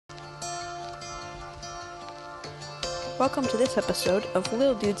Welcome to this episode of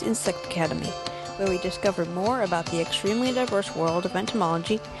Little Dude's Insect Academy, where we discover more about the extremely diverse world of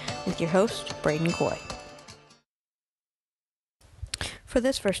entomology with your host, Braden Coy. For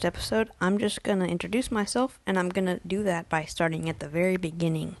this first episode, I'm just going to introduce myself, and I'm going to do that by starting at the very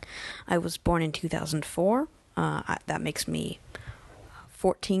beginning. I was born in 2004. That makes me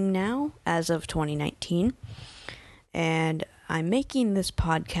 14 now, as of 2019. And I'm making this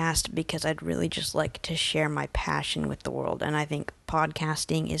podcast because I'd really just like to share my passion with the world. And I think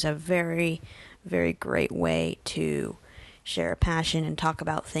podcasting is a very, very great way to share a passion and talk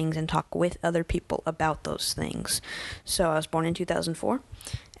about things and talk with other people about those things. So I was born in 2004,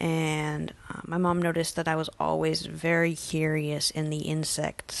 and my mom noticed that I was always very curious in the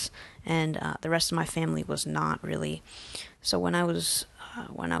insects, and the rest of my family was not really. So when I was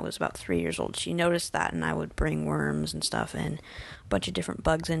about 3 years old, she noticed that, and I would bring worms and stuff and a bunch of different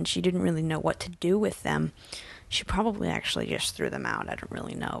bugs, and she didn't really know what to do with them. She probably actually just threw them out. I don't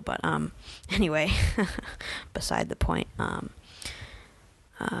really know, but anyway, beside the point.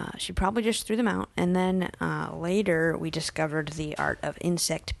 She probably just threw them out, and then later we discovered the art of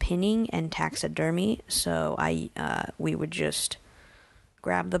insect pinning and taxidermy. So we would just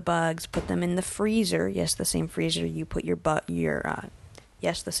grab the bugs, put them in the freezer. Yes, the same freezer you put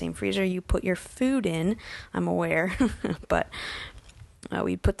the same freezer you put your food in, I'm aware, but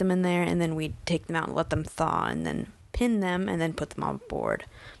we'd put them in there, and then we'd take them out and let them thaw, and then pin them, and then put them on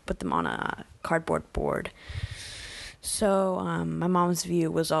a cardboard board. So my mom's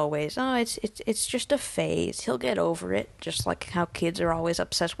view was always, it's just a phase. He'll get over it, just like how kids are always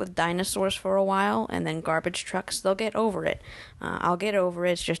obsessed with dinosaurs for a while, and then garbage trucks, they'll get over it. I'll get over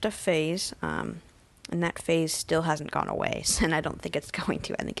it, it's just a phase. And that phase still hasn't gone away, and I don't think it's going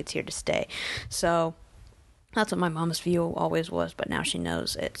to. I think it's here to stay. So that's what my mom's view always was, but now she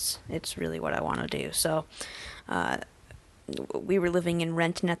knows it's really what I want to do. So we were living in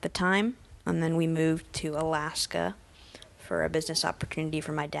Renton at the time, and then we moved to Alaska for a business opportunity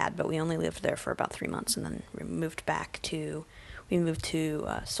for my dad, but we only lived there for about 3 months, and then we moved to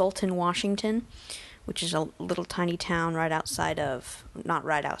Sultan, Washington, which is a little tiny town not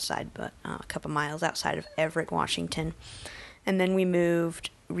right outside, but a couple miles outside of Everett, Washington. And then we moved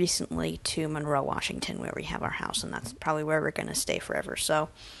recently to Monroe, Washington, where we have our house, and that's probably where we're going to stay forever. So,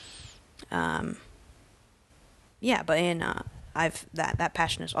 that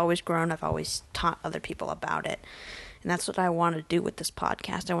passion has always grown. I've always taught other people about it. And that's what I want to do with this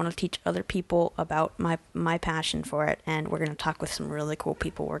podcast. I want to teach other people about my passion for it, and we're going to talk with some really cool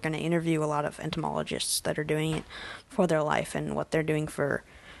people. We're going to interview a lot of entomologists that are doing it for their life and what they're doing for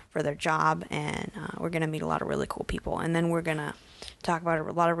their job, and we're going to meet a lot of really cool people. And then we're going to talk about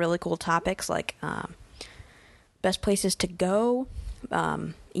a lot of really cool topics like best places to go.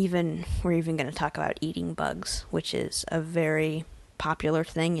 We're even going to talk about eating bugs, which is a very popular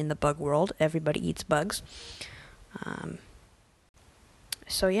thing in the bug world. Everybody eats bugs.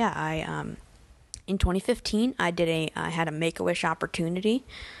 In 2015, I had a Make-A-Wish opportunity,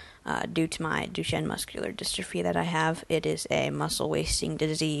 due to my Duchenne muscular dystrophy that I have. It is a muscle wasting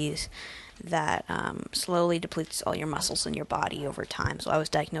disease that, slowly depletes all your muscles in your body over time. So I was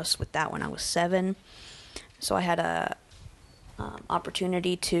diagnosed with that when I was 7. So I had a,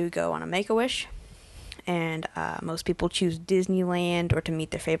 opportunity to go on a Make-A-Wish. And, most people choose Disneyland or to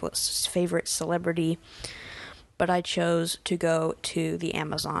meet their favorite celebrity. But I chose to go to the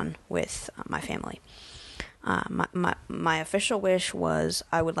Amazon with my family. My official wish was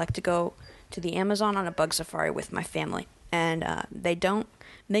I would like to go to the Amazon on a bug safari with my family. And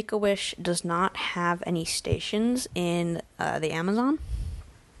Make-A-Wish does not have any stations in the Amazon.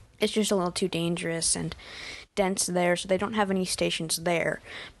 It's just a little too dangerous and dense there, so they don't have any stations there.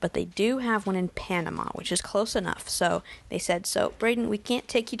 But they do have one in Panama, which is close enough. So they said, so Braden, we can't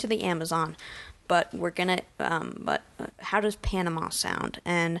take you to the Amazon, but we're gonna, how does Panama sound?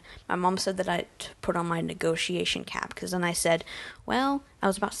 And my mom said that I put on my negotiation cap, because then I said, well, I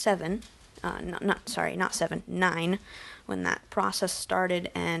was about 9, when that process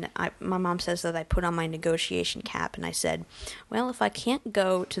started, and my mom says that I put on my negotiation cap, and I said, well, if I can't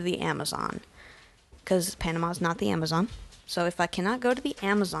go to the Amazon, because Panama is not the Amazon, so if I cannot go to the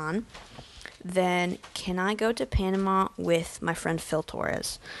Amazon, then can I go to Panama with my friend Phil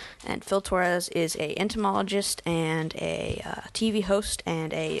Torres? And Phil Torres is a entomologist and a TV host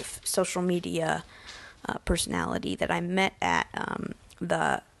and a social media personality that I met at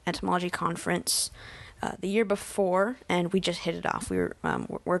the entomology conference the year before, and we just hit it off.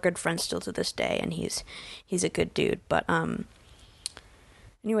 We're good friends still to this day, and he's a good dude. But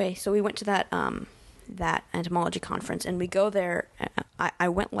anyway, so we went to that that entomology conference, and we go there. I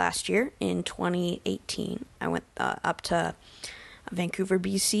went last year in 2018. I went up to Vancouver,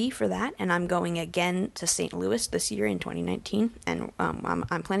 BC for that, and I'm going again to St. Louis this year in 2019, and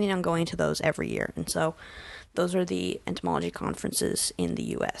I'm planning on going to those every year. And so those are the entomology conferences in the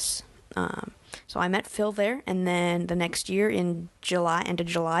U.S. So I met Phil there, and then the next year in July, end of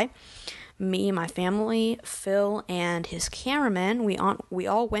July, me, my family, Phil, and his cameraman, we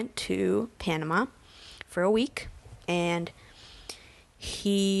all went to Panama for a week, and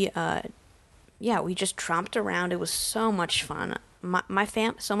we just tromped around. It was so much fun. My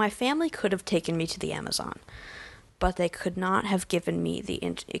family could have taken me to the Amazon, but they could not have given me the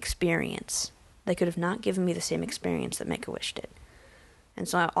experience. They could have not given me the same experience that Make-A-Wish did. And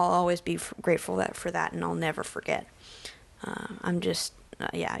so I'll always be grateful for that, and I'll never forget.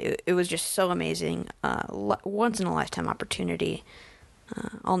 It was just so amazing. Once in a lifetime opportunity.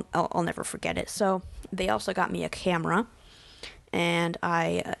 I'll never forget it. So they also got me a camera, and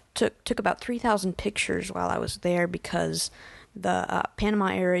I took about 3,000 pictures while I was there, because the Panama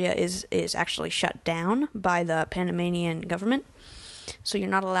area is actually shut down by the Panamanian government. So you're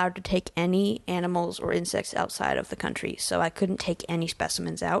not allowed to take any animals or insects outside of the country. So I couldn't take any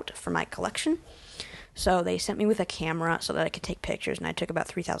specimens out for my collection. So they sent me with a camera so that I could take pictures, and I took about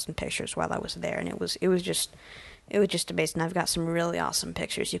 3,000 pictures while I was there, and it was just amazing. I've got some really awesome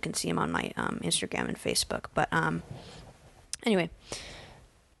pictures. You can see them on my Instagram and Facebook. But anyway,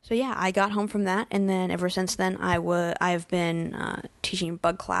 so yeah, I got home from that, and then ever since then, I've been teaching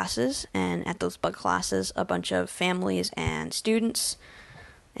bug classes, and at those bug classes, a bunch of families and students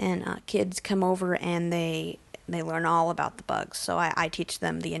and kids come over, and they learn all about the bugs. So I teach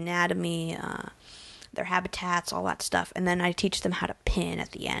them the anatomy, their habitats, all that stuff, and then I teach them how to pin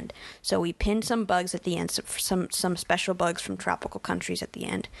at the end. So we pin some bugs at the end, some special bugs from tropical countries at the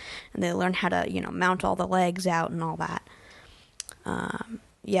end, and they learn how to mount all the legs out and all that.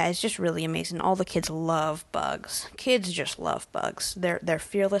 It's just really amazing. All the kids love bugs. Kids just love bugs. They're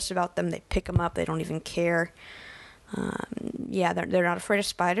fearless about them. They pick them up. They don't even care. They're not afraid of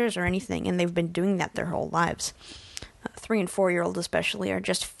spiders or anything, and they've been doing that their whole lives. 3 and 4-year-olds especially are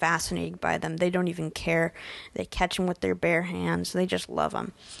just fascinated by them. They don't even care. They catch them with their bare hands. They just love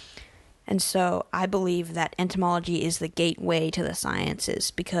them. And so I believe that entomology is the gateway to the sciences,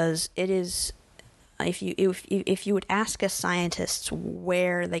 because it is. If you would ask a scientist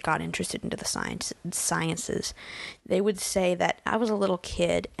where they got interested into the sciences, they would say that I was a little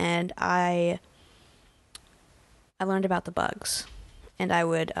kid and I learned about the bugs, and I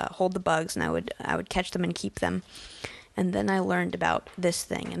would hold the bugs, and I would catch them and keep them, and then I learned about this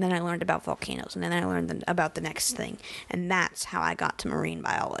thing, and then I learned about volcanoes, and then I learned about the next thing, and that's how I got to marine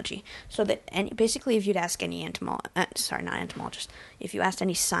biology. So that basically, if you'd ask any if you asked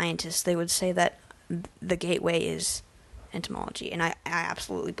any scientist, they would say that the gateway is entomology, and I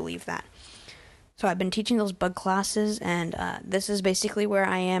absolutely believe that. So I've been teaching those bug classes, and this is basically where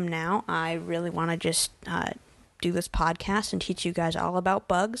I am now. I really want to just do this podcast and teach you guys all about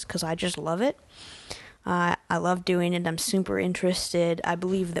bugs, because I just love it. I love doing it. I'm super interested. I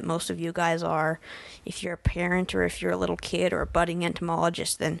believe that most of you guys are. If you're a parent, or if you're a little kid or a budding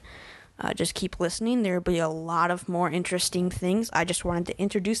entomologist, then just keep listening. There'll be a lot of more interesting things. I just wanted to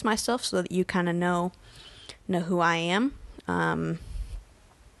introduce myself so that you kind of know who I am.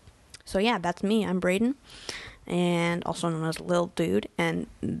 So yeah, that's me. I'm Braden, and also known as Lil Dude. And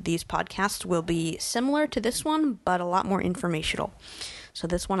these podcasts will be similar to this one, but a lot more informational. So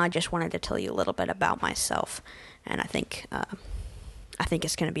this one, I just wanted to tell you a little bit about myself, and I think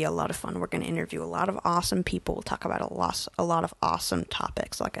it's going to be a lot of fun. We're going to interview a lot of awesome people. We'll talk about a lot of awesome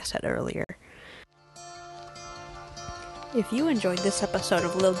topics, like I said earlier. If you enjoyed this episode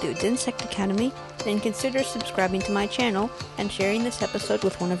of Lil Dude's Insect Academy, then consider subscribing to my channel and sharing this episode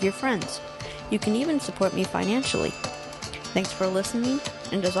with one of your friends. You can even support me financially. Thanks for listening,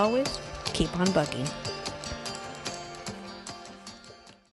 and as always, keep on bugging.